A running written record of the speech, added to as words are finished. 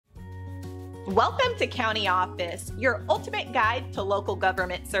Welcome to County Office, your ultimate guide to local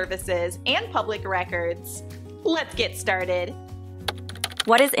government services and public records. Let's get started.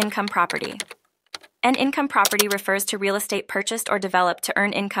 What is income property? An income property refers to real estate purchased or developed to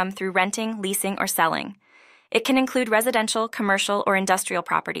earn income through renting, leasing, or selling. It can include residential, commercial, or industrial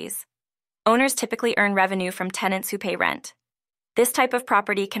properties. Owners typically earn revenue from tenants who pay rent. This type of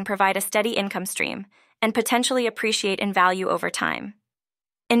property can provide a steady income stream and potentially appreciate in value over time.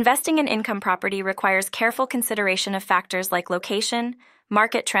 Investing in income property requires careful consideration of factors like location,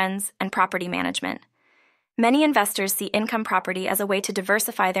 market trends, and property management. Many investors see income property as a way to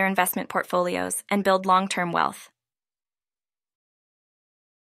diversify their investment portfolios and build long-term wealth.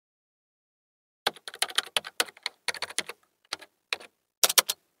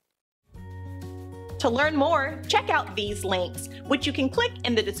 To learn more, check out these links, which you can click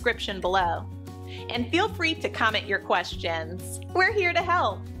in the description below. And feel free to comment your questions. We're here to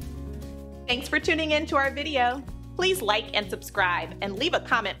help. Thanks for tuning in to our video. Please like and subscribe and leave a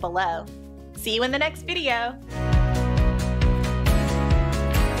comment below. See you in the next video.